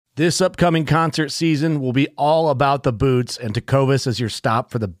This upcoming concert season will be all about the boots, and Tecovas is your stop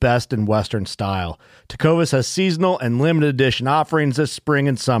for the best in Western style. Tecovas has seasonal and limited edition offerings this spring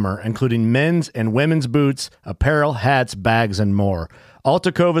and summer, including men's and women's boots, apparel, hats, bags, and more. All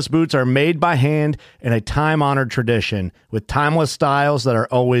Tecovas boots are made by hand in a time-honored tradition with timeless styles that are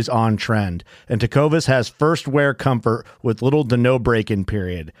always on trend. And Tecovas has first wear comfort with little to no break-in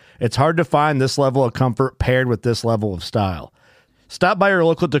period. It's hard to find this level of comfort paired with this level of style. Stop by your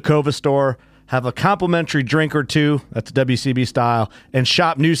local Tecovas store, have a complimentary drink or two, that's WCB style, and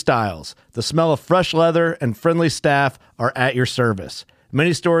shop new styles. The smell of fresh leather and friendly staff are at your service.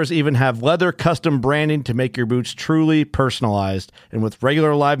 Many stores even have leather custom branding to make your boots truly personalized. And with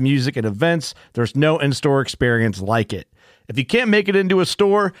regular live music and events, there's no in-store experience like it. If you can't make it into a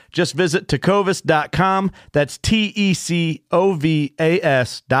store, just visit tecovas.com. That's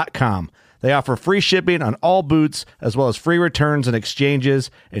TECOVAS.com. They offer free shipping on all boots, as well as free returns and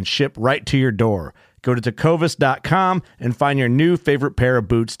exchanges, and ship right to your door. Go to tecovas.com and find your new favorite pair of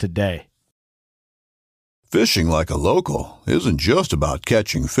boots today. Fishing like a local isn't just about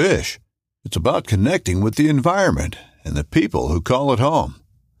catching fish. It's about connecting with the environment and the people who call it home.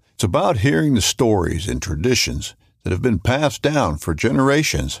 It's about hearing the stories and traditions that have been passed down for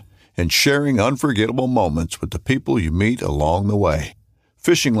generations and sharing unforgettable moments with the people you meet along the way.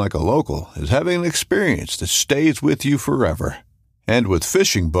 Fishing like a local is having an experience that stays with you forever. And with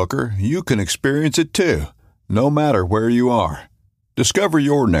Fishing Booker, you can experience it too, no matter where you are. Discover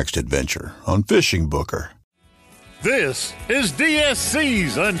your next adventure on Fishing Booker. This is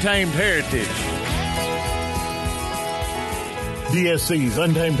DSC's Untamed Heritage. DSC's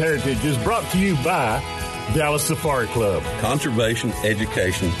Untamed Heritage is brought to you by Dallas Safari Club, Conservation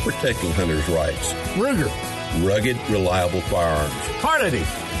Education Protecting Hunters' Rights, Ruger, Rugged, Reliable Firearms, Harnedy,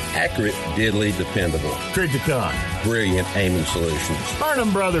 Accurate, Deadly, Dependable, Trijicon, Brilliant Aiming Solutions,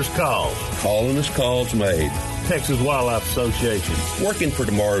 Burnham Brothers Calls, Calling as Calls Made, Texas Wildlife Association, Working for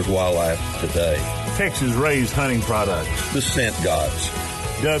Tomorrow's Wildlife Today, Texas Raised Hunting Products, The Scent Gods,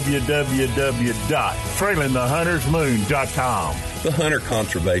 www.trailingthehuntersmoon.com, the Hunter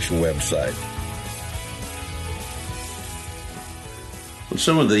Conservation website. When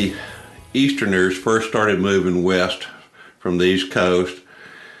some of the Easterners first started moving west from the East Coast,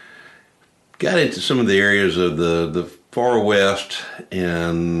 got into some of the areas of the far west,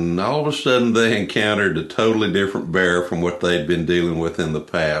 and all of a sudden they encountered a totally different bear from what they'd been dealing with in the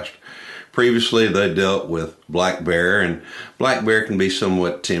past. Previously they dealt with black bear, and black bear can be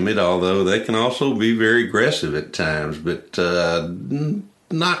somewhat timid, although they can also be very aggressive at times, but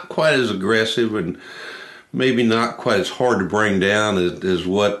not quite as aggressive and maybe not quite as hard to bring down as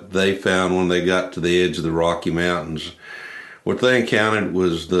what they found when they got to the edge of the Rocky Mountains. What they encountered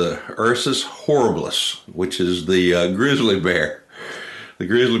was the Ursus horribilis, which is the grizzly bear. The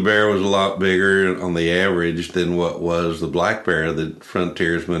grizzly bear was a lot bigger on the average than what was the black bear that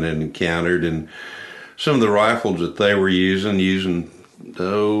frontiersmen had encountered, and some of the rifles that they were using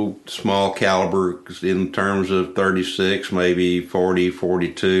small caliber in terms of 36, maybe 40,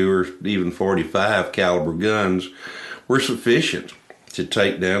 42, or even 45 caliber guns were sufficient to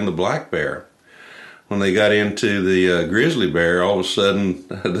take down the black bear. When they got into the grizzly bear, all of a sudden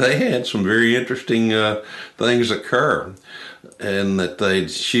they had some very interesting things occur, and that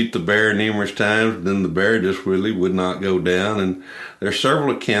they'd shoot the bear numerous times, and then the bear just really would not go down. And there's several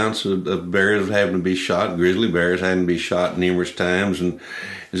accounts of bears having to be shot, grizzly bears having to be shot numerous times, and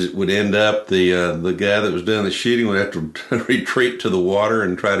as it would end up, the guy that was doing the shooting would have to retreat to the water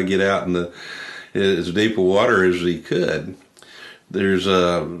and try to get out in as deep a water as he could. There's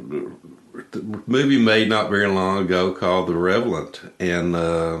a movie made not very long ago called The Revenant, and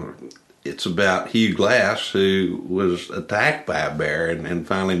it's about Hugh Glass, who was attacked by a bear and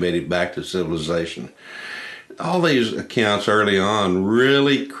finally made it back to civilization. All these accounts early on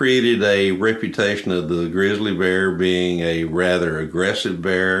really created a reputation of the grizzly bear being a rather aggressive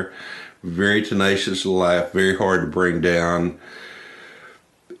bear, very tenacious of life, very hard to bring down,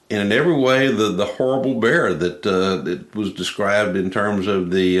 and in every way the horrible bear that it was described in terms of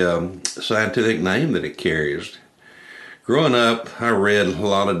the scientific name that it carries. Growing up, I read a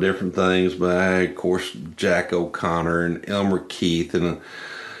lot of different things by, of course, Jack O'Connor and Elmer Keith, and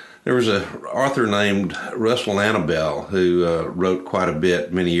there was an author named Russell Annabelle who wrote quite a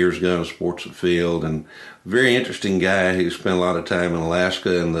bit many years ago in Sports Afield, and a very interesting guy who spent a lot of time in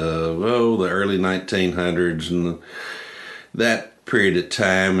Alaska in the early 1900s and that period of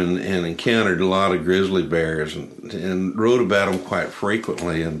time, and encountered a lot of grizzly bears and wrote about them quite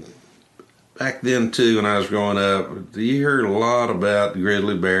frequently. And back then, too, when I was growing up, you heard a lot about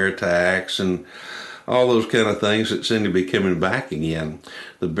grizzly bear attacks, and all those kind of things that seem to be coming back again.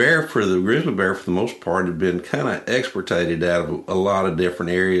 The grizzly bear, for the most part, had been kind of exportated out of a lot of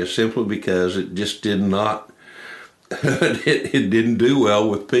different areas simply because it just did not, it didn't do well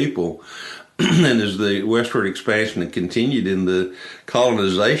with people. And as the westward expansion had continued in the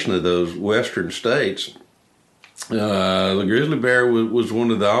colonization of those western states, the grizzly bear was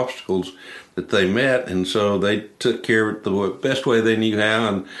one of the obstacles that they met, and so they took care of it the best way they knew how,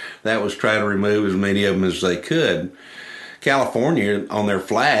 and that was try to remove as many of them as they could. California, on their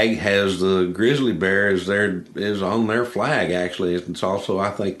flag, has the grizzly bear is on their flag, actually. It's also,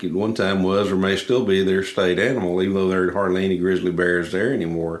 I think, at one time was or may still be their state animal, even though there are hardly any grizzly bears there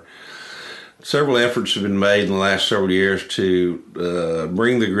anymore. Several efforts have been made in the last several years to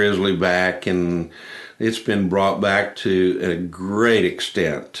bring the grizzly back, and it's been brought back to a great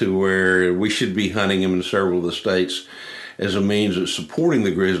extent to where we should be hunting them in several of the states as a means of supporting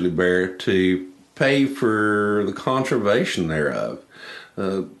the grizzly bear to pay for the conservation thereof.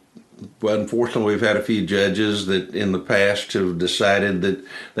 But unfortunately, we've had a few judges that in the past have decided that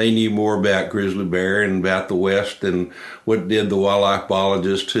they knew more about grizzly bear and about the West than what did the wildlife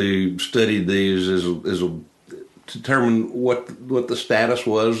biologists who studied these as a determine what the status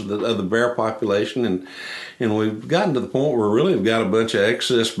was of the bear population, and we've gotten to the point where really we've got a bunch of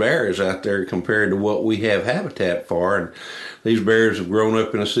excess bears out there compared to what we have habitat for, and these bears have grown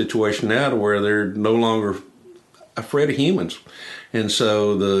up in a situation now to where they're no longer afraid of humans, and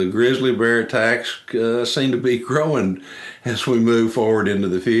so the grizzly bear attacks seem to be growing as we move forward into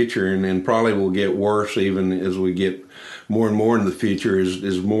the future, and probably will get worse even as we get more and more in the future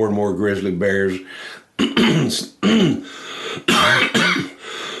as more and more grizzly bears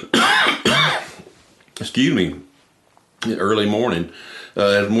excuse me, early morning,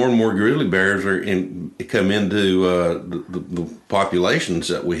 as more and more grizzly bears come into the populations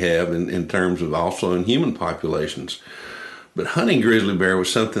that we have in terms of also in human populations. But hunting grizzly bear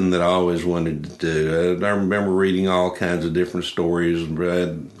was something that I always wanted to do. I remember reading all kinds of different stories,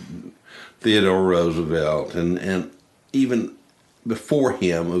 Theodore Roosevelt, and even before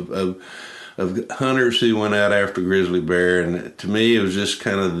him of hunters who went out after grizzly bear, and to me it was just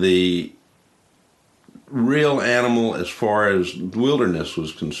kind of the real animal as far as wilderness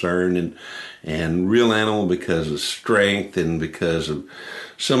was concerned, and real animal because of strength and because of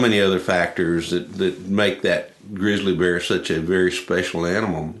so many other factors that make that grizzly bear such a very special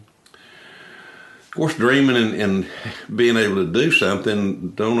animal. Of course, dreaming and being able to do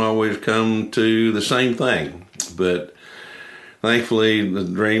something don't always come to the same thing, but thankfully, the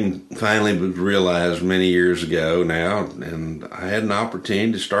dream finally was realized many years ago now, and I had an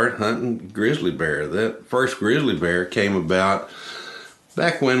opportunity to start hunting grizzly bear. That first grizzly bear came about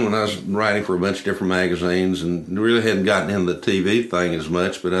back when I was writing for a bunch of different magazines and really hadn't gotten into the TV thing as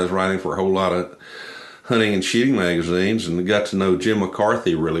much, but I was writing for a whole lot of hunting and shooting magazines, and got to know Jim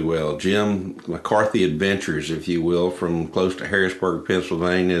McCarthy really well. Jim McCarthy Adventures, if you will, from close to Harrisburg,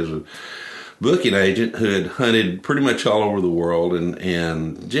 Pennsylvania, is a booking agent who had hunted pretty much all over the world,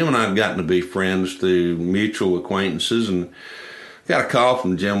 and Jim and I had gotten to be friends through mutual acquaintances, and got a call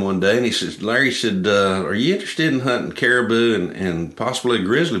from Jim one day, and he says, Larry said, are you interested in hunting caribou and possibly a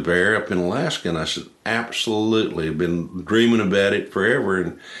grizzly bear up in Alaska? And I said, absolutely. I've been dreaming about it forever.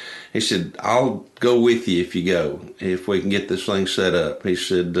 And he said, I'll go with you if you go, if we can get this thing set up. He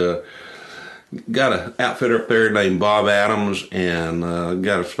said, got an outfitter up there named Bob Adams, and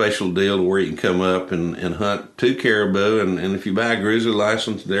got a special deal where you can come up and hunt 2 caribou, and if you buy a grizzly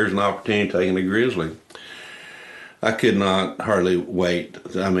license, there's an opportunity of taking a grizzly. I could not hardly wait.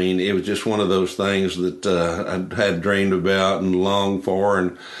 I mean, it was just one of those things that I had dreamed about and longed for,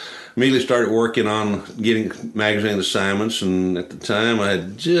 and immediately started working on getting magazine assignments, and at the time I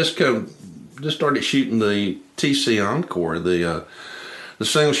had just started shooting the TC Encore, the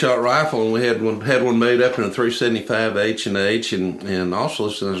single shot rifle, and we had one made up in a 375 H&H, and also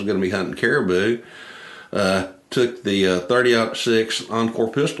since I was going to be hunting caribou, took the 30-06 Encore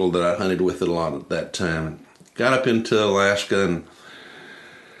pistol that I hunted with it a lot at that time. Got up into Alaska, and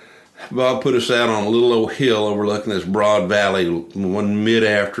Bob put us out on a little old hill overlooking this broad valley one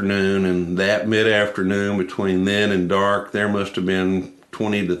mid-afternoon, and that mid-afternoon between then and dark, there must have been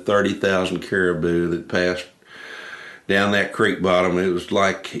 20 to 30,000 caribou that passed down that creek bottom. It was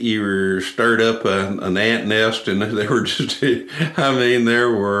like you were stirred up an ant nest, and there were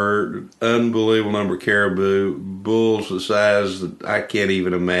there were unbelievable number of caribou, bulls the size that I can't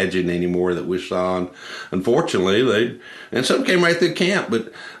even imagine anymore that we saw. And unfortunately, and some came right through camp,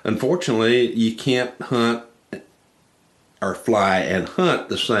 but unfortunately, you can't hunt or fly and hunt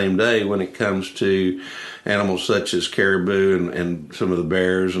the same day when it comes to animals such as caribou and some of the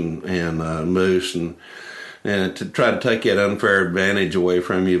bears and moose, and to try to take that unfair advantage away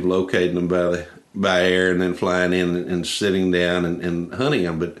from you of locating them by air and then flying in and sitting down and hunting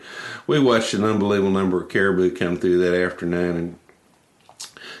them. But we watched an unbelievable number of caribou come through that afternoon, and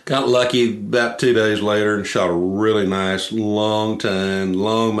got lucky about 2 days later and shot a really nice long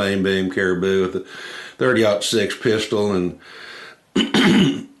main beam caribou with a 30-06 pistol, and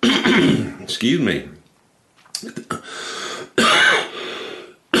excuse me.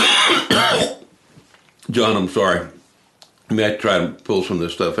 John, I'm sorry. I may have to try to pull some of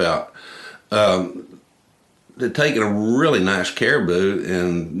this stuff out. They'd taken a really nice caribou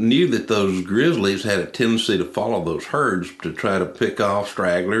and knew that those grizzlies had a tendency to follow those herds to try to pick off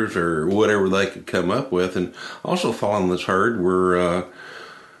stragglers or whatever they could come up with. And also following this herd were,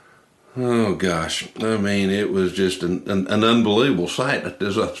 oh gosh, I mean, it was just an unbelievable sight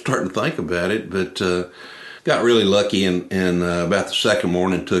as I was starting to think about it. But got really lucky and about the second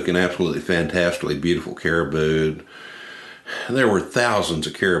morning took an absolutely fantastically beautiful caribou. There were thousands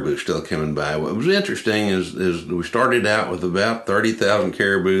of caribou still coming by. What was interesting is we started out with about 30,000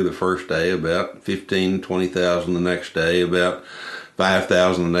 caribou the first day, about 15,000, 20,000 the next day, about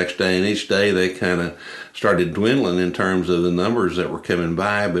 5,000 the next day, and each day they kind of started dwindling in terms of the numbers that were coming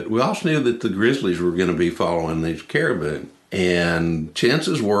by. But we also knew that the grizzlies were going to be following these caribou, and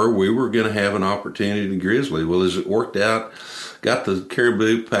chances were we were going to have an opportunity to grizzly. Well, as it worked out, got the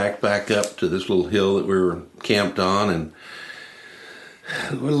caribou packed back up to this little hill that we were camped on, and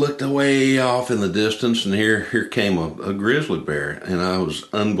we looked way off in the distance, and here came a grizzly bear, and I was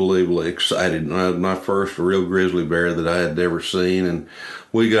unbelievably excited. My first real grizzly bear that I had ever seen, and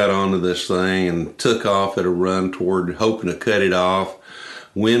we got onto this thing and took off at a run toward hoping to cut it off.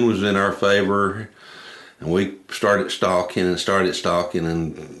 Wind was in our favor, and we started stalking and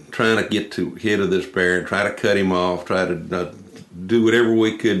trying to get to hit of this bear and try to cut him off, try to do whatever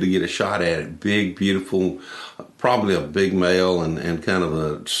we could to get a shot at it. Big, beautiful, probably a big male and kind of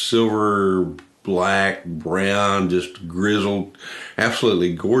a silver, black, brown, just grizzled,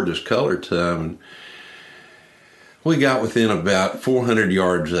 absolutely gorgeous color to him. And we got within about 400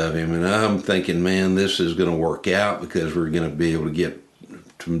 yards of him, and I'm thinking, man, this is going to work out because we're going to be able to get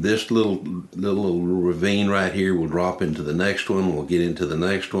from this little ravine right here. We'll drop into the next one. We'll get into the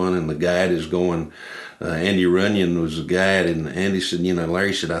next one, and the guide is going. Andy Runyon was the guide, and Andy said,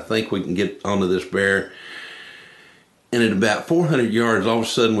 Larry said, I think we can get onto this bear. And at about 400 yards, all of a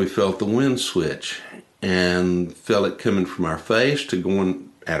sudden we felt the wind switch and felt it coming from our face to going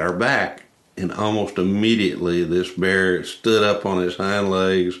at our back. And almost immediately this bear stood up on his hind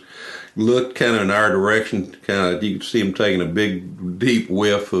legs, looked kind of in our direction, kind of, you could see him taking a big, deep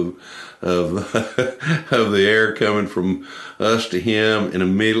whiff of the air coming from us to him, and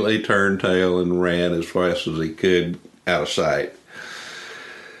immediately turned tail and ran as fast as he could out of sight.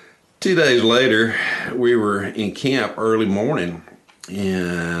 2 days later, we were in camp early morning,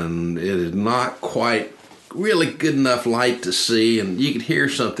 and it is not quite really good enough light to see, and you could hear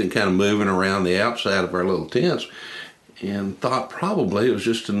something kind of moving around the outside of our little tents, and thought probably it was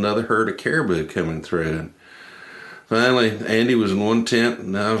just another herd of caribou coming through. And finally, Andy was in one tent,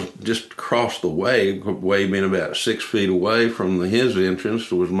 and I was just across the way being about 6 feet away from his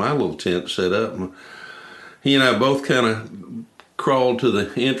entrance was my little tent set up. And he and I both kind of crawled to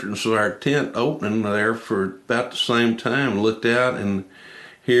the entrance of our tent opening there for about the same time, looked out, and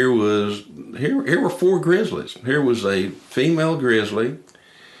here were 4 grizzlies. Here was a female grizzly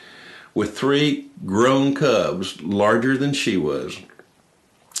with 3 grown cubs larger than she was.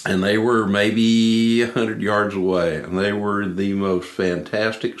 And they were maybe 100 yards away. And they were the most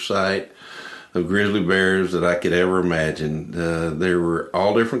fantastic sight of grizzly bears that I could ever imagine. They were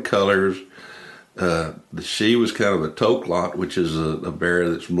all different colors. She was kind of a toklot, which is a bear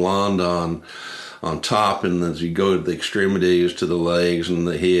that's blonde on top, and as you go to the extremities, to the legs and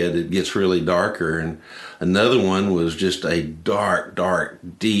the head, it gets really darker. And another one was just a dark,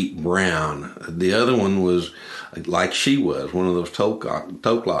 deep brown. The other one was like she was, one of those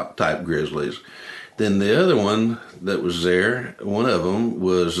toklot type grizzlies. Then the other one that was there, one of them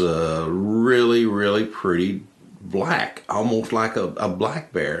was really, really pretty black, almost like a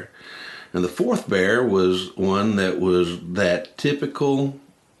black bear. And the fourth bear was one that was that typical,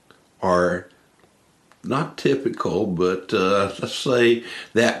 or not typical, but let's say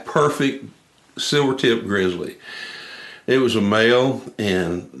that perfect silver-tip grizzly. It was a male,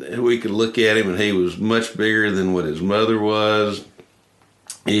 and we could look at him, and he was much bigger than what his mother was.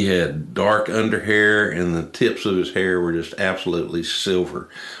 He had dark underhair, and the tips of his hair were just absolutely silver.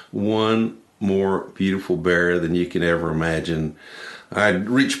 One more beautiful bear than you can ever imagine. I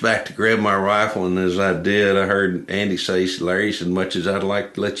reached back to grab my rifle, and as I did, I heard Andy say, Larry, as much as I'd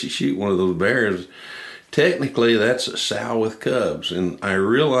like to let you shoot one of those bears, technically that's a sow with cubs. And I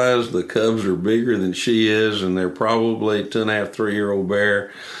realized the cubs are bigger than she is, and they're probably 2.5, 3-year-old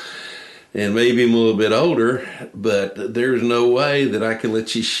bear, and maybe I'm a little bit older, but there's no way that I can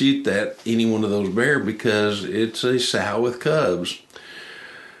let you shoot any one of those bear because it's a sow with cubs.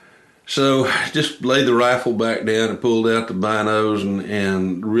 So just laid the rifle back down and pulled out the binos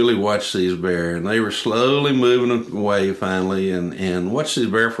and really watched these bear. And they were slowly moving away finally, and watched these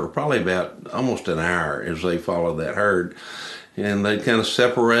bear for probably about almost an hour as they followed that herd. And they'd kind of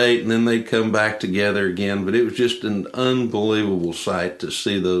separate, and then they'd come back together again. But it was just an unbelievable sight to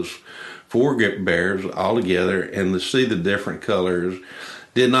see those 4 bears all together and to see the different colors.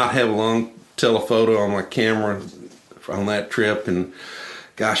 Did not have a long telephoto on my camera on that trip, and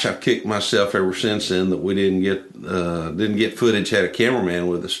gosh, I've kicked myself ever since then that we didn't get footage. Had a cameraman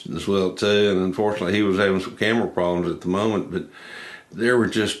with us as well too, and unfortunately he was having some camera problems at the moment. But there were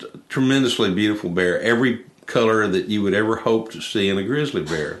just tremendously beautiful bear, every color that you would ever hope to see in a grizzly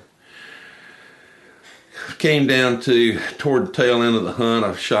bear. Came down toward the tail end of the hunt.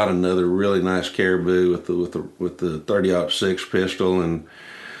 I shot another really nice caribou with the 30-06 pistol, and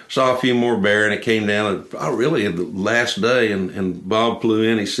saw a few more bear, and it came down really the last day, and Bob flew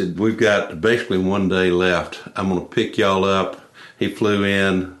in. He said, we've got basically 1 day left. I'm going to pick y'all up. He flew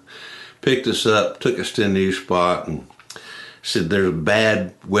in, picked us up, took us to a new spot, and said, there's a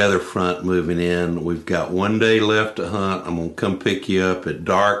bad weather front moving in. We've got 1 day left to hunt. I'm going to come pick you up at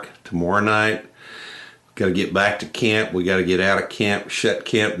dark tomorrow night. Got to get back to camp. We got to get out of camp, shut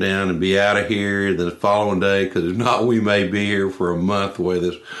camp down, and be out of here the following day, because if not, we may be here for a month the way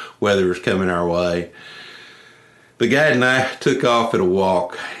this weather is coming our way. The guide and I took off at a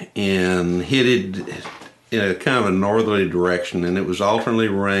walk and headed in a kind of a northerly direction, and it was alternately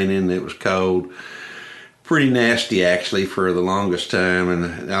raining. It was cold. Pretty nasty, actually, for the longest time.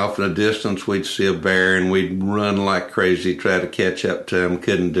 And off in the distance, we'd see a bear, and we'd run like crazy, try to catch up to him.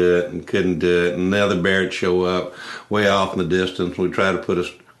 Couldn't do it. And another bear would show up way off in the distance. We'd try to put a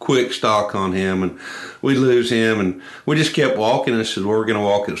quick stalk on him, and we'd lose him. And we just kept walking and said, we're going to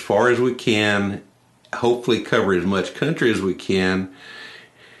walk as far as we can, hopefully cover as much country as we can,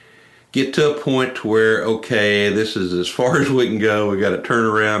 get to a point to where, okay, this is as far as we can go. We got to turn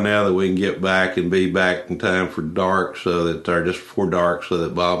around now that we can get back and be back in time for dark, or just before dark, so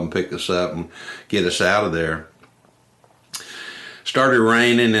that Bob can pick us up and get us out of there. Started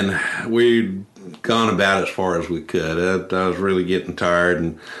raining, and we'd gone about as far as we could. I was really getting tired,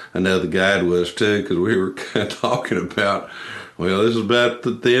 and I know the guide was too, because we were kind of talking about, well, this is about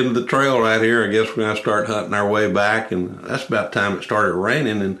the end of the trail right here. I guess we're going to start hunting our way back, and that's about the time it started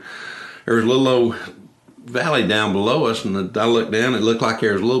raining, and there was a little old valley down below us, and I looked down, it looked like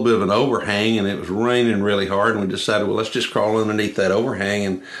there was a little bit of an overhang, and it was raining really hard, and we decided, well, let's just crawl underneath that overhang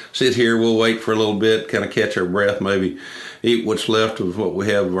and sit here. We'll wait for a little bit, kind of catch our breath, maybe eat what's left of what we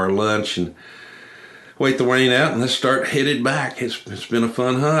have of our lunch, and wait the rain out, and let's start headed back. It's been a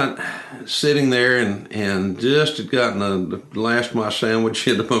fun hunt. Sitting there and just had gotten the last of my sandwich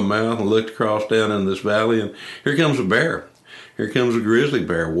into my mouth and looked across down in this valley, and here comes a bear. Here comes a grizzly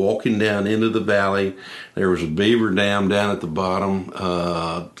bear walking down into the valley. There was a beaver dam down at the bottom.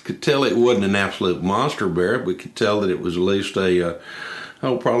 Could tell it wasn't an absolute monster bear, but could tell that it was at least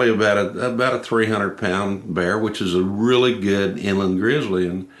probably about a 300-pound bear, which is a really good inland grizzly.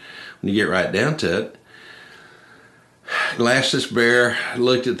 And when you get right down to it, glassed this bear,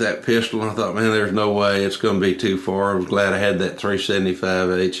 looked at that pistol, and I thought, man, there's no way it's going to be too far. I was glad I had that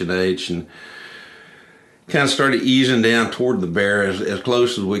 375 H&H, and kind of started easing down toward the bear as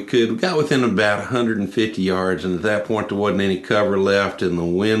close as we could. We got within about 150 yards, and at that point there wasn't any cover left, and the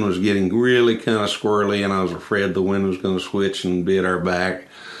wind was getting really kind of squirrely, and I was afraid the wind was going to switch and be at our back.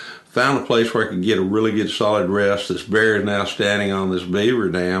 Found a place where I could get a really good solid rest. This bear is now standing on this beaver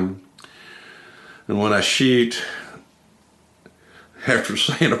dam, and when I shoot, after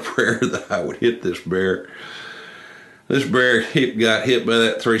saying a prayer that I would hit this bear got hit by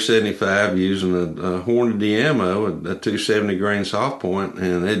that 375 using a Hornady ammo, a 270 grain soft point,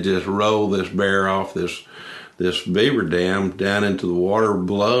 and it just rolled this bear off this beaver dam down into the water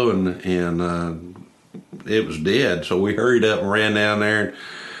below, and it was dead. So we hurried up and ran down there and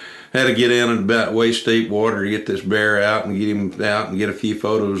had to get in about waist deep water to get this bear out and get him out and get a few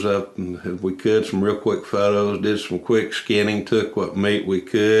photos up, and if we could, some real quick photos, did some quick skinning, took what meat we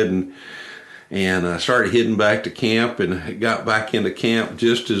could, and started heading back to camp, and got back into camp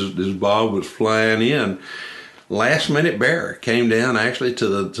just as Bob was flying in. last minute bear. Came down actually to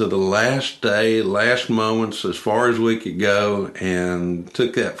the last day, last moments, as far as we could go, and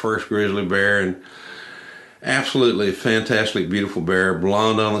took that first grizzly bear. And absolutely fantastic, beautiful bear,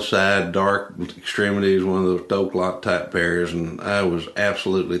 blonde on the side, dark extremities, one of those dope lot type bears. And I was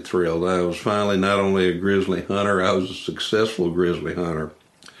absolutely thrilled. I was finally not only a grizzly hunter, I was a successful grizzly hunter.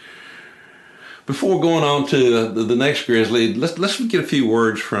 Before going on to the next grizzly, let's get a few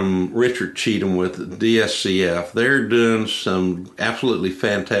words from Richard Cheatham with DSCF. They're doing some absolutely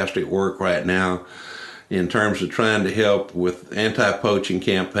fantastic work right now in terms of trying to help with anti-poaching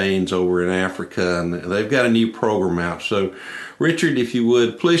campaigns over in Africa, and they've got a new program out. So, Richard, if you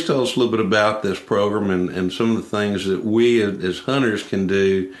would, please tell us a little bit about this program and some of the things that we as hunters can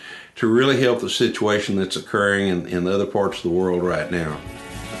do to really help the situation that's occurring in other parts of the world right now.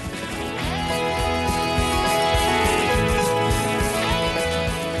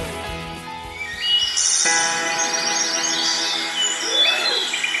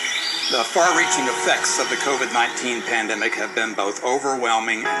 The far-reaching effects of the COVID-19 pandemic have been both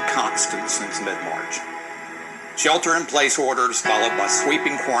overwhelming and constant since mid-March. Shelter-in-place orders followed by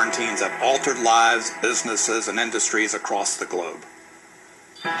sweeping quarantines have altered lives, businesses, and industries across the globe.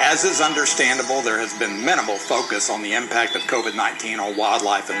 As is understandable, there has been minimal focus on the impact of COVID-19 on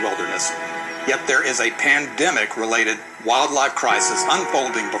wildlife and wilderness, yet there is a pandemic-related wildlife crisis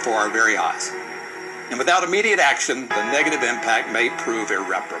unfolding before our very eyes. And without immediate action, the negative impact may prove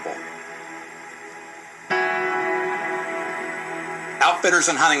irreparable. Outfitters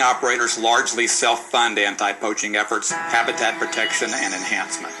and hunting operators largely self-fund anti-poaching efforts, habitat protection, and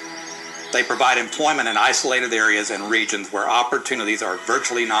enhancement. They provide employment in isolated areas and regions where opportunities are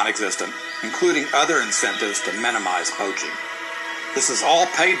virtually non-existent, including other incentives to minimize poaching. This is all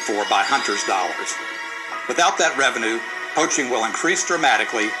paid for by hunters' dollars. Without that revenue, poaching will increase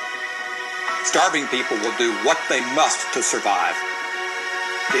dramatically. Starving people will do what they must to survive.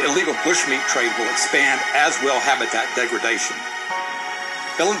 The illegal bushmeat trade will expand, as will habitat degradation.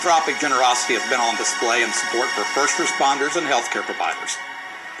 Philanthropic generosity has been on display in support for first responders and healthcare providers.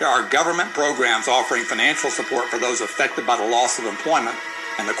 There are government programs offering financial support for those affected by the loss of employment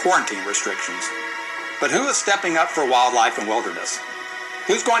and the quarantine restrictions. But who is stepping up for wildlife and wilderness?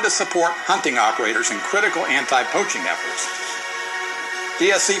 Who's going to support hunting operators in critical anti-poaching efforts?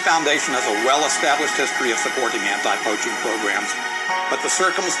 DSC Foundation has a well-established history of supporting anti-poaching programs, but the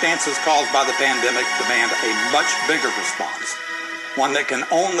circumstances caused by the pandemic demand a much bigger response, one that can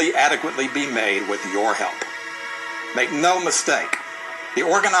only adequately be made with your help. Make no mistake, the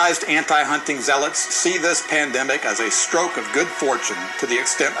organized anti-hunting zealots see this pandemic as a stroke of good fortune to the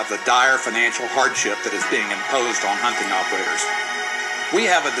extent of the dire financial hardship that is being imposed on hunting operators. We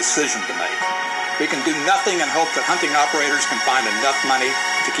have a decision to make. We can do nothing and hope that hunting operators can find enough money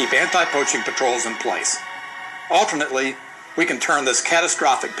to keep anti-poaching patrols in place. Alternately, we can turn this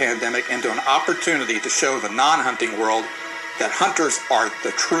catastrophic pandemic into an opportunity to show the non-hunting world that hunters are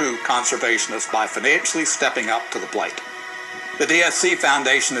the true conservationists by financially stepping up to the plate. The DSC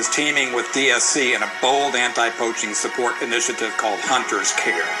Foundation is teaming with DSC in a bold anti-poaching support initiative called Hunters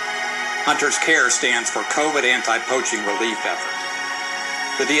Care. Hunters Care stands for COVID Anti-Poaching Relief Effort.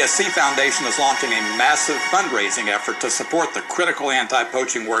 The DSC Foundation is launching a massive fundraising effort to support the critical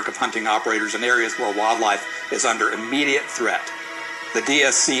anti-poaching work of hunting operators in areas where wildlife is under immediate threat, the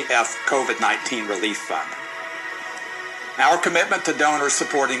DSCF COVID-19 Relief Fund. Our commitment to donors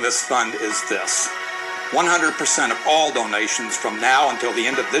supporting this fund is this: 100% of all donations from now until the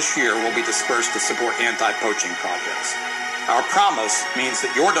end of this year will be dispersed to support anti-poaching projects. Our promise means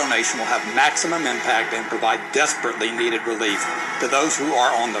that your donation will have maximum impact and provide desperately needed relief to those who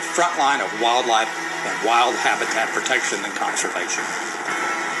are on the front line of wildlife and wild habitat protection and conservation.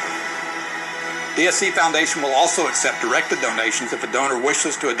 DSC Foundation will also accept directed donations if a donor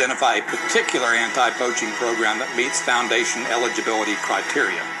wishes to identify a particular anti-poaching program that meets foundation eligibility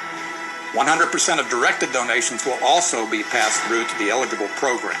criteria. 100% of directed donations will also be passed through to the eligible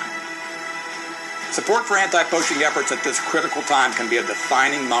program. Support for anti-poaching efforts at this critical time can be a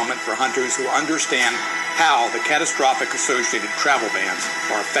defining moment for hunters who understand how the catastrophic associated travel bans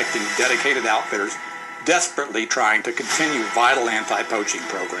are affecting dedicated outfitters desperately trying to continue vital anti-poaching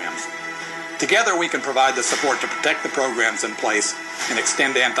programs. Together, we can provide the support to protect the programs in place and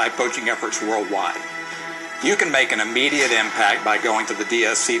extend anti-poaching efforts worldwide. You can make an immediate impact by going to the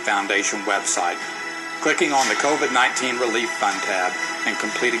DSC Foundation website, clicking on the COVID-19 Relief Fund tab, and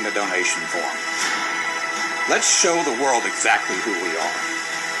completing the donation form. Let's show the world exactly who we are.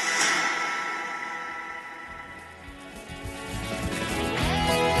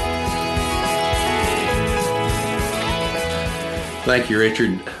 Thank you,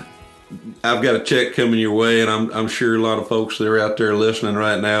 Richard. I've got a check coming your way, and I'm sure a lot of folks that are out there listening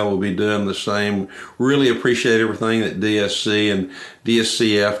right now will be doing the same. Really appreciate everything that DSC and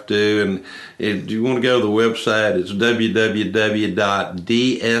DSCF do. And if you want to go to the website, it's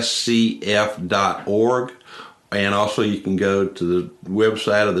www.dscf.org. And also you can go to the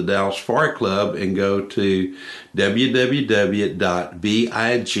website of the Dallas Safari Club and go to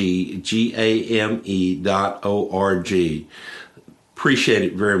www.biggame.org. Appreciate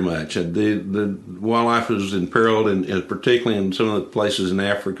it very much. The wildlife is imperiled, and particularly in some of the places in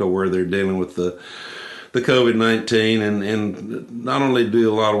Africa where they're dealing with the COVID-19, and not only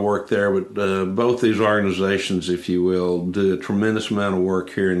do a lot of work there, but both these organizations, if you will, do a tremendous amount of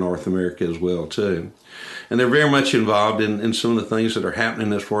work here in North America as well, too. And they're very much involved in some of the things that are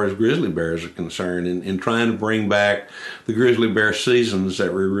happening as far as grizzly bears are concerned, in trying to bring back the grizzly bear seasons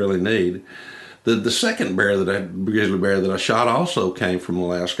that we really need. The second grizzly bear that I shot also came from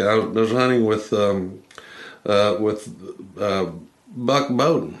Alaska. I was hunting with Buck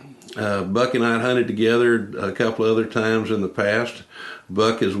Bowden. Buck and I had hunted together a couple of other times in the past.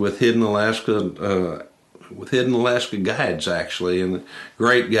 Buck is with Hidden Alaska Guides, actually, and a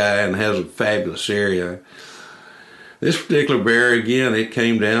great guy and has a fabulous area. This particular bear, again, it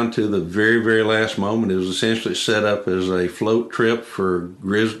came down to the very, very last moment. It was essentially set up as a float trip for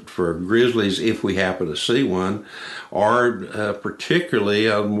grizzlies if we happen to see one, or particularly,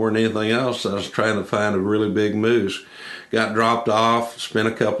 more than anything else, I was trying to find a really big moose. Got dropped off, spent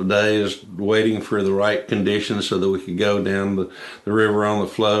a couple of days waiting for the right conditions so that we could go down the river on the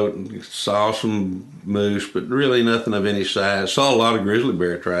float, and saw some moose, but really nothing of any size. Saw a lot of grizzly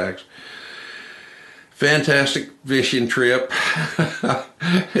bear tracks. Fantastic fishing trip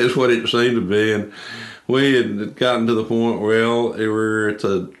is what it seemed to be, and we had gotten to the point, well, we were at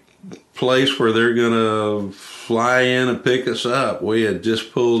a place where they're going to fly in and pick us up. We had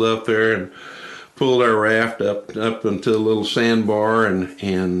just pulled up there and pulled our raft up into a little sandbar,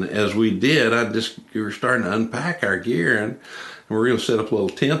 and as we did, we were starting to unpack our gear, and we're going to set up a little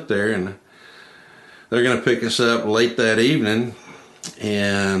tent there, and they're going to pick us up late that evening.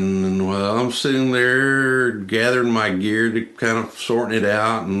 And well, I'm sitting there gathering my gear, to kind of sorting it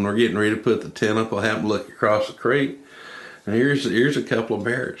out, and we're getting ready to put the tent up. I happen to look across the creek, and here's a couple of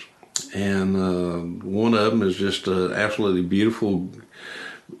bears, and one of them is just an absolutely beautiful,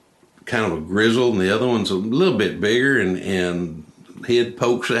 kind of a grizzle, and the other one's a little bit bigger, and head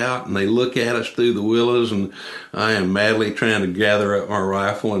pokes out, and they look at us through the willows, and I am madly trying to gather up my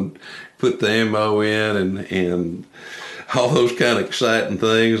rifle and put the ammo in, and all those kind of exciting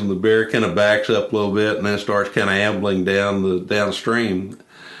things, and the bear kind of backs up a little bit and then starts kind of ambling downstream.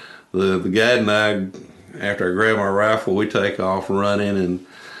 The guide and I, after I grab my rifle, we take off running and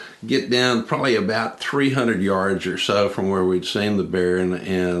get down probably about 300 yards or so from where we'd seen the bear, and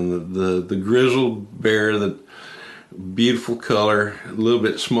the grizzled bear, the beautiful color, a little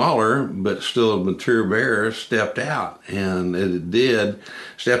bit smaller, but still a mature bear, stepped out, and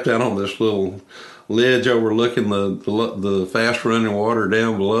stepped out on this little ledge overlooking the fast running water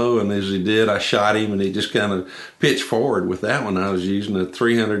down below, and as he did, I shot him, and he just kind of pitched forward. With that one, I was using a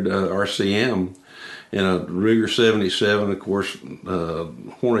 300 RCM and a Ruger 77, of course,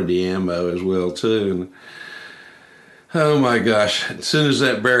 Hornady ammo as well too. And oh my gosh, as soon as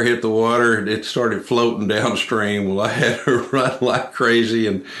that bear hit the water, it started floating downstream. Well, I had to run like crazy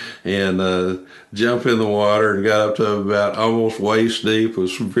and jump in the water, and got up to about almost waist deep. It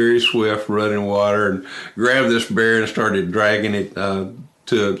was very swift running water, and grabbed this bear and started dragging it to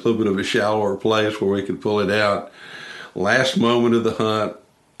a little bit of a shallower place where we could pull it out. Last moment of the hunt,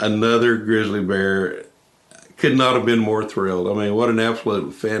 another grizzly bear. Could not have been more thrilled. I mean, what an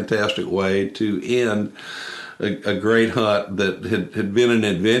absolute fantastic way to end a great hunt that had been an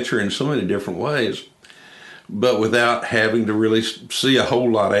adventure in so many different ways, but without having to really see a whole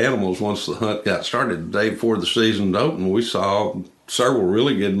lot of animals. Once the hunt got started, the day before the season opened, we saw several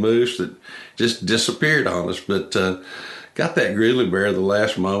really good moose that just disappeared on us, but got that grizzly bear at the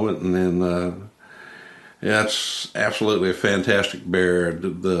last moment, and then it's absolutely a fantastic bear.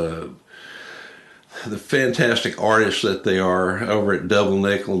 The fantastic artists that they are over at Double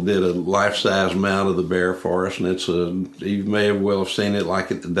Nickel did a life-size mount of the bear for us, and you may have seen it, like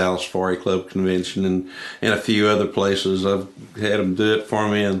at the Dallas Safari Club convention and a few other places. I've had them do it for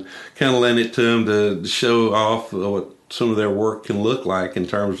me and kind of lent it to them to show off what some of their work can look like in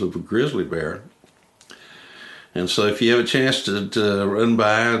terms of a grizzly bear. And so if you have a chance to run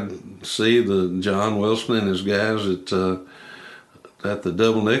by and see the John Wilson and his guys at the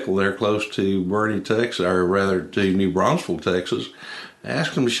Double Nickel there close to Bernie, Texas, or rather to New Braunfels, Texas,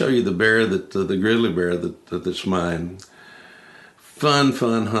 ask them to show you the bear, the grizzly bear that's mine.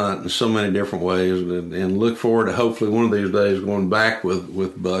 fun hunt in so many different ways, and look forward to hopefully one of these days going back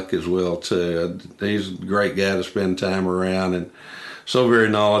with Buck as well too. He's a great guy to spend time around, and so very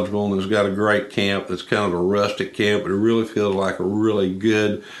knowledgeable, and has got a great camp that's kind of a rustic camp, but it really feels like a really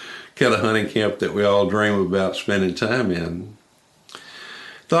good kind of hunting camp that we all dream about spending time in.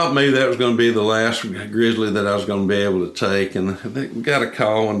 Thought maybe that was going to be the last grizzly that I was going to be able to take, and I got a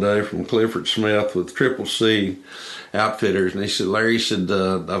call one day from Clifford Smith with Triple C Outfitters, and he said, Larry, he said,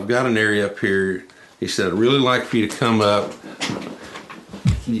 I've got an area up here. He said, I'd really like for you to come up.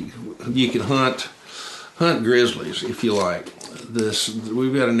 You can hunt grizzlies if you like.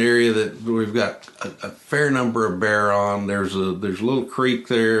 We've got an area that we've got a fair number of bear on. There's a little creek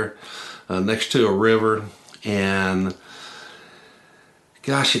there next to a river, and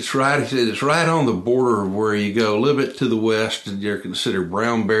gosh, it's right on the border of where you go. A little bit to the west, and you're considered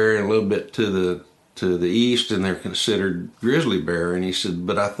brown bear, and a little bit to the east, and they're considered grizzly bear. And he said,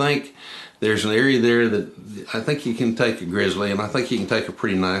 but I think there's an area there that I think you can take a grizzly, and I think you can take a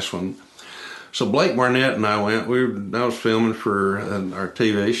pretty nice one. So Blake Barnett and I went. I was filming for our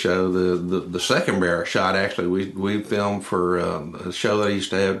TV show. The second bear I shot, actually, we filmed for a show that I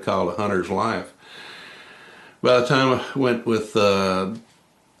used to have called A Hunter's Life. By the time I went with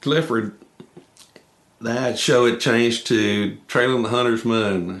Clifford, that show had changed to Trailing the Hunter's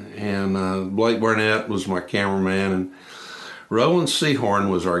Moon, and Blake Barnett was my cameraman, and Roland Seahorn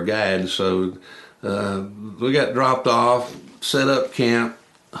was our guide. So we got dropped off, set up camp,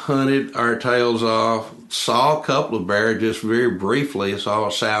 hunted our tails off, saw a couple of bear just very briefly. Saw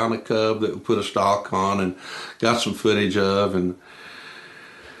a sow and a cub that we put a stalk on and got some footage of, and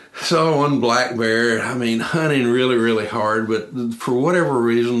saw one black bear. I mean, hunting really, really hard, but for whatever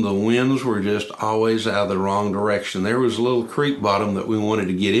reason, the winds were just always out of the wrong direction. There was a little creek bottom that we wanted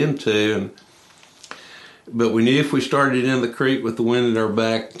to get into, but we knew if we started in the creek with the wind at our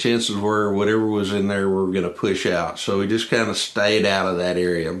back, chances were whatever was in there we were going to push out. So we just kind of stayed out of that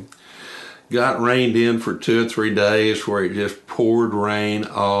area. Got rained in for 2 or 3 days where it just poured rain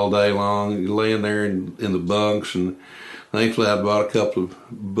all day long, laying there in the bunks, and thankfully I bought a couple of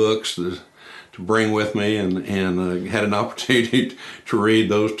books to bring with me, and had an opportunity to read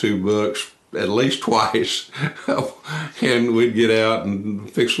those 2 books at least twice. And we'd get out and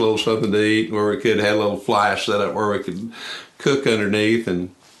fix a little something to eat where we could have a little fly set up where we could cook underneath,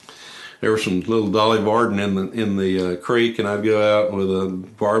 and there was some little Dolly Varden in the creek, and I'd go out with a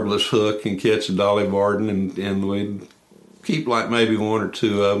barbless hook and catch a Dolly Varden, and we'd keep like maybe 1 or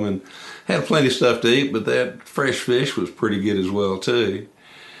 2 of them, and had plenty of stuff to eat, but that fresh fish was pretty good as well too.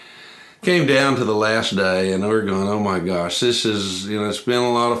 Came down to the last day, and we were going, oh my gosh, this is, it's been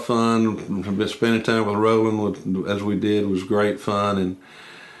a lot of fun. I've been spending time with Roland as we did was great fun,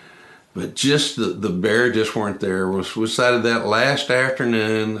 but just the bear just weren't there. We decided that last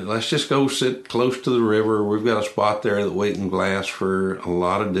afternoon, let's just go sit close to the river. We've got a spot there that we can glass for a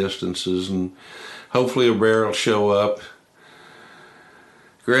lot of distances, and hopefully a bear will show up.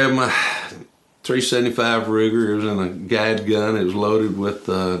 Grabbed my .375 Ruger. It was in a guide gun. It was loaded with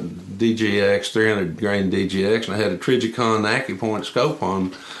DGX, 300 grain DGX, and I had a Trijicon AccuPoint scope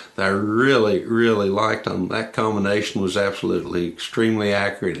on that I really, really liked. That combination was absolutely extremely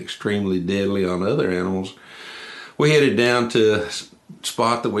accurate, extremely deadly on other animals. We headed down to a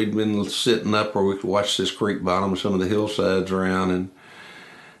spot that we'd been sitting up where we could watch this creek bottom, some of the hillsides around, and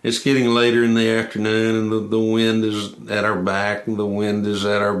it's getting later in the afternoon, and the wind is at our back, and the wind is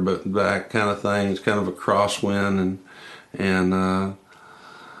at our back kind of thing. It's kind of a crosswind, and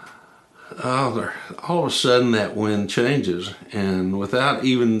all of a sudden that wind changes, and without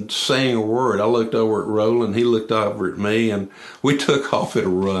even saying a word, I looked over at Roland, he looked over at me, and we took off at a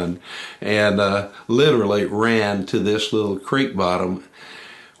run, and literally ran to this little creek bottom.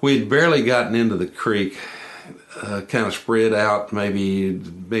 We had barely gotten into the creek, kind of spread out maybe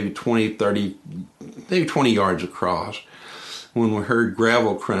 20, 30, maybe 20 yards across, when we heard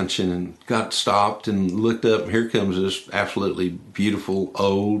gravel crunching, and got stopped and looked up, and here comes this absolutely beautiful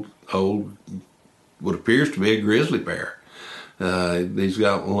old what appears to be a grizzly bear. He's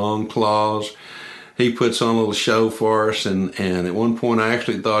got long claws. He puts on a little show for us, and at one point I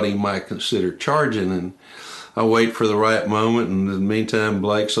actually thought he might consider charging, and I wait for the right moment, and in the meantime,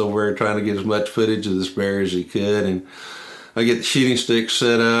 Blake's over there trying to get as much footage of this bear as he could, and I get the shooting stick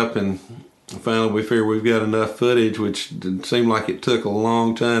set up, and finally we figure we've got enough footage, which seemed like it took a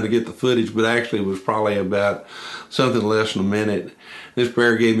long time to get the footage, but actually it was probably about something less than a minute. This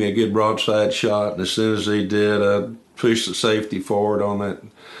bear gave me a good broadside shot, and as soon as he did, I pushed the safety forward on that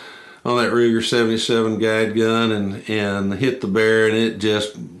Ruger 77 guide gun and hit the bear, and it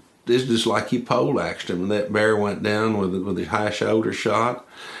just it's just like you poleaxed him. And that bear went down with his high shoulder shot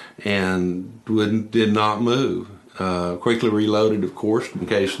and did not move. Quickly reloaded, of course, in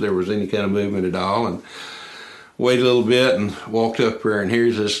case there was any kind of movement at all, and waited a little bit and walked up there, and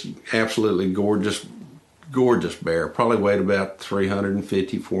here's this absolutely gorgeous bear. Probably weighed about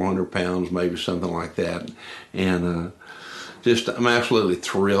 350, 400 pounds, maybe something like that. And I'm absolutely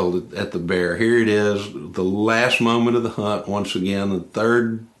thrilled at the bear. Here it is, the last moment of the hunt, once again, the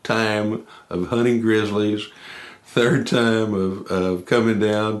third time of hunting grizzlies, third time of coming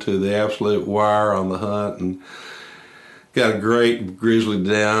down to the absolute wire on the hunt, and got a great grizzly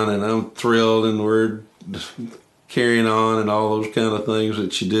down, and I'm thrilled, and we're just carrying on and all those kind of things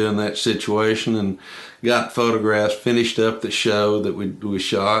that you do in that situation, and got photographs, finished up the show that we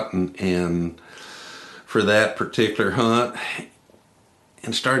shot and for that particular hunt,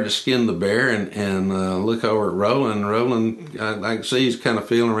 and started to skin the bear and look over at Roland. Roland, I can see he's kind of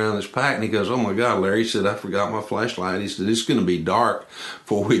feeling around his pack, and he goes, "Oh my God, Larry," he said, "I forgot my flashlight." He said, "It's going to be dark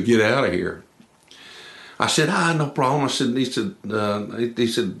before we get out of here." I said, "No problem." He said,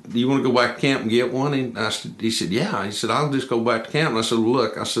 "Do you want to go back to camp and get one?" He said, "Yeah." He said, "I'll just go back to camp." And I said, "Well,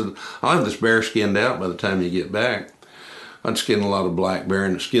 look," I said, "I'll have this bear skinned out by the time you get back. I'd skinned a lot of black bear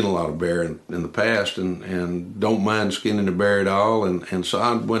and skinned a lot of bear in the past, and don't mind skinning the bear at all." And so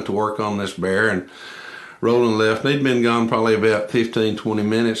I went to work on this bear, and Roland left. They'd been gone probably about 15, 20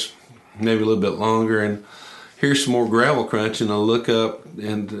 minutes, maybe a little bit longer, and here's some more gravel crunching. I look up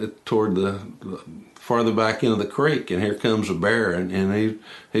and toward the farther back into the creek, and here comes a bear, and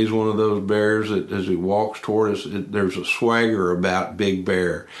he's one of those bears that as he walks toward us, there's a swagger about big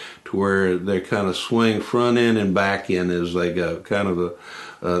bear to where they kind of swing front end and back end as they go, kind of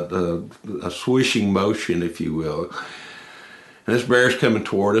a swishing motion, if you will. And this bear's coming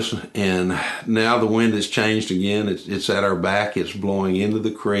toward us, and now the wind has changed again. It's at our back. It's blowing into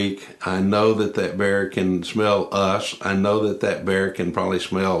the creek. I know that bear can smell us. I know that bear can probably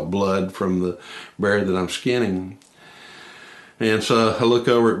smell blood from the bear that I'm skinning. And so I look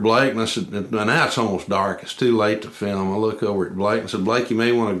over at Blake, and I said, now it's almost dark. It's too late to film. I look over at Blake and said, "Blake, you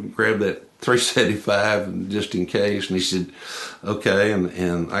may want to grab that 375 just in case." And he said, "Okay."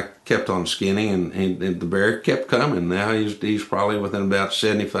 And I kept on skinning, and the bear kept coming. Now he's probably within about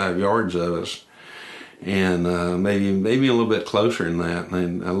 75 yards of us, and maybe a little bit closer than that.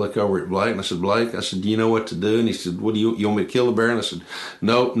 And I look over at Blake, and I said, "Blake," I said, "do you know what to do?" And he said, "What do you want me to kill a bear?" And I said,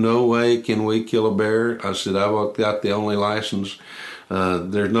 "Nope, no way can we kill a bear." I said, "I've got the only license.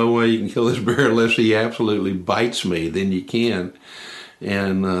 There's no way you can kill this bear unless he absolutely bites me. Then you can."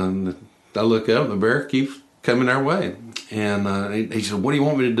 And I look up, and the bear keeps coming our way. And he said, "What do you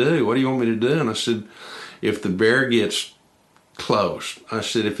want me to do? What do you want me to do?" And I said, "If the bear gets close," I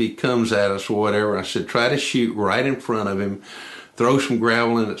said, "if he comes at us or whatever," I said, "try to shoot right in front of him, throw some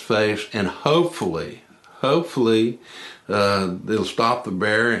gravel in its face, and hopefully it'll stop the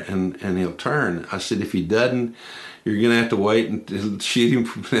bear and he'll turn." I said, "If he doesn't, you're going to have to wait and shoot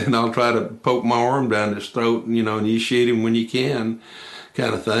him, and I'll try to poke my arm down his throat, and you shoot him when you can,"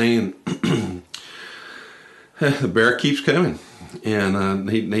 kind of thing. And the bear keeps coming. And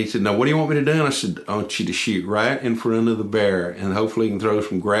he said, "Now, what do you want me to do?" And I said, "I want you to shoot right in front of the bear, and hopefully you can throw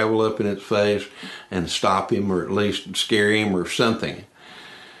some gravel up in its face and stop him, or at least scare him or something."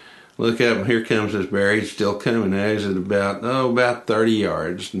 Look up, and here comes this bear. He's still coming. Now he's at about 30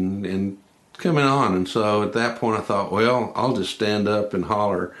 yards and coming on. And so at that point I thought, well, I'll just stand up and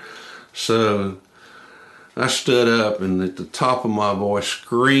holler. So I stood up and at the top of my voice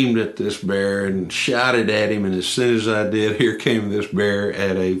screamed at this bear and shouted at him, and as soon as I did, here came this bear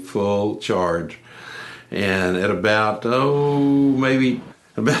at a full charge. And at about, maybe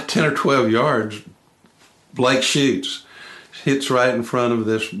about 10 or 12 yards, Blake shoots, hits right in front of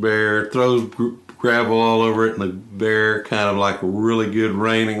this bear, throws gravel all over it, and the bear, kind of like a really good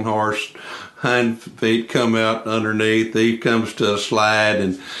reining horse, hind feet come out underneath. He comes to a slide,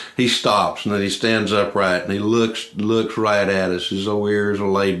 and he stops, and then he stands upright, and he looks right at us. His old ears are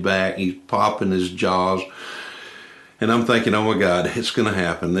laid back. He's popping his jaws, and I'm thinking, oh my God, it's going to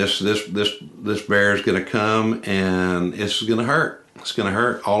happen. This bear is going to come, and it's going to hurt. It's going to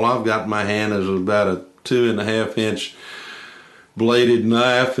hurt. All I've got in my hand is about a 2.5-inch bladed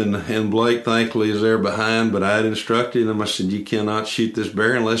knife, and Blake thankfully is there behind, but I had instructed him. I said, you cannot shoot this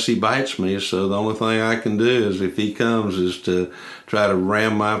bear unless he bites me, so the only thing I can do is, if he comes, is to try to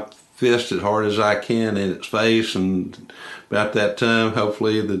ram my fist as hard as I can in its face, and about that time,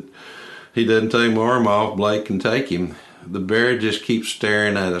 hopefully that he doesn't take my arm off, Blake can take him. The bear just keeps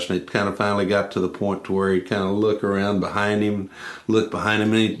staring at us, and it kind of finally got to the point to where he'd kind of look around behind him,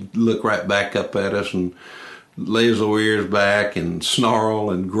 and he'd look right back up at us, and lay his little ears back and snarl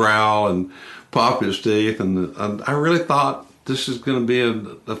and growl and pop his teeth. And I really thought this is going to be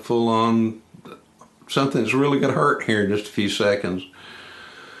a full-on something that's really going to hurt here in just a few seconds.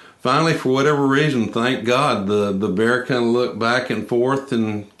 Finally, for whatever reason, thank God, the bear kind of looked back and forth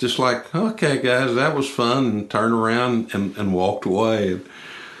and just like, okay, guys, that was fun, and turned around and walked away. And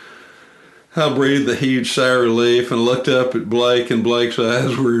I breathed a huge sigh of relief and looked up at Blake, and Blake's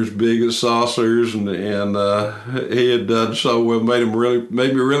eyes were as big as saucers, and he had done so well, made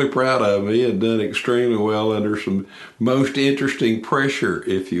me really proud of him. He had done extremely well under some most interesting pressure,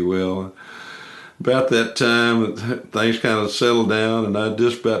 if you will. About that time, things kind of settled down, and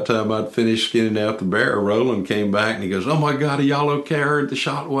just about time I'd finished skinning out the bear, Roland came back and he goes, "Oh my God, are y'all okay? I heard the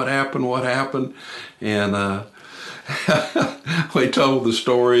shot. What happened?" And we told the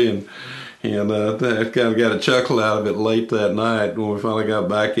story, and I kind of got a chuckle out of it late that night when we finally got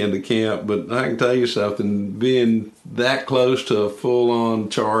back into camp. But I can tell you something, being that close to a full-on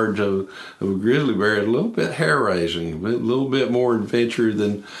charge of a grizzly bear is a little bit hair-raising, a little bit more adventure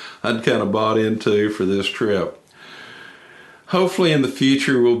than I'd kind of bought into for this trip. Hopefully in the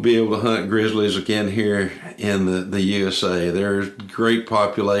future we'll be able to hunt grizzlies again here in the USA. There's great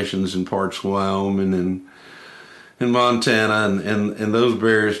populations in parts of Wyoming and in Montana, and those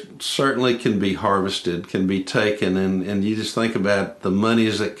bears certainly can be harvested, can be taken, and you just think about the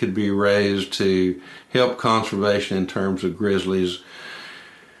monies that could be raised to help conservation in terms of grizzlies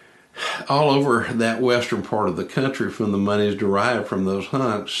all over that western part of the country from the monies derived from those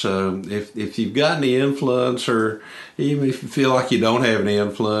hunts. So if you've got any influence, or even if you feel like you don't have any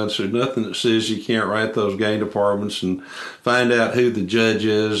influence, there's nothing that says you can't write those game departments and find out who the judge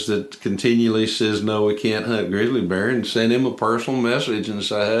is that continually says, no, we can't hunt grizzly bear, and send him a personal message and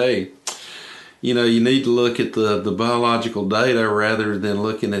say, hey, you need to look at the biological data rather than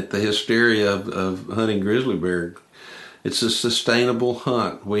looking at the hysteria of hunting grizzly bear. It's a sustainable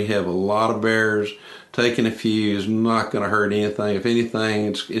hunt. We have a lot of bears. Taking a few is not going to hurt anything. If anything,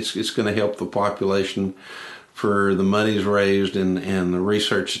 it's going to help the population for the monies raised and the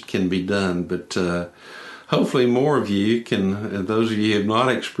research that can be done. But hopefully more of you can, those of you who have not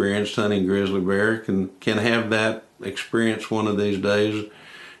experienced hunting grizzly bear, can have that experience one of these days.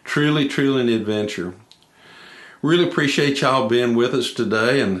 Truly an adventure. Really appreciate y'all being with us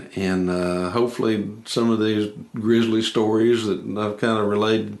today, and hopefully some of these grizzly stories that I've kind of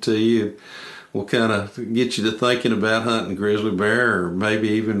related to you will kind of get you to thinking about hunting grizzly bear, or maybe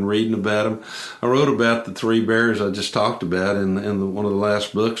even reading about them. I wrote about the 3 bears I just talked about in one of the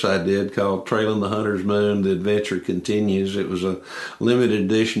last books I did called Trailing the Hunter's Moon, The Adventure Continues. It was a limited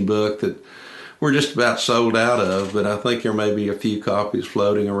edition book that we're just about sold out of, but I think there may be a few copies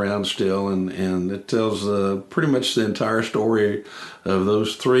floating around still, and it tells pretty much the entire story of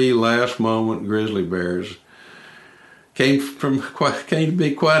those 3 last moment grizzly bears. Came to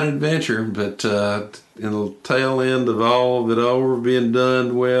be quite an adventure, but in the tail end of all of it over being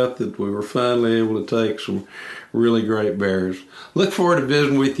done with, that we were finally able to take some really great bears. Look forward to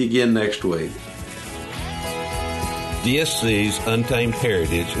visiting with you again next week. DSC's Untamed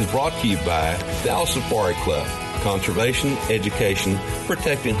Heritage is brought to you by Dallas Safari Club. Conservation, education,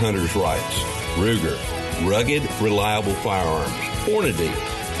 protecting hunters' rights. Ruger, rugged, reliable firearms. Hornady,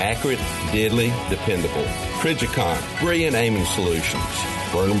 accurate, deadly, dependable. Trijicon, brilliant aiming solutions.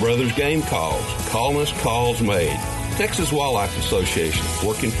 Vernon Brothers Game Calls, Colonist Calls Made. Texas Wildlife Association,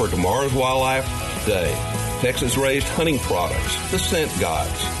 working for tomorrow's wildlife today. Texas Raised Hunting Products, The Scent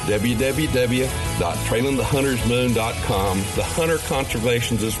Gods, www.trailingthehuntersmoon.com, the Hunter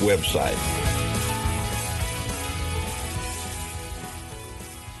Conservationist website.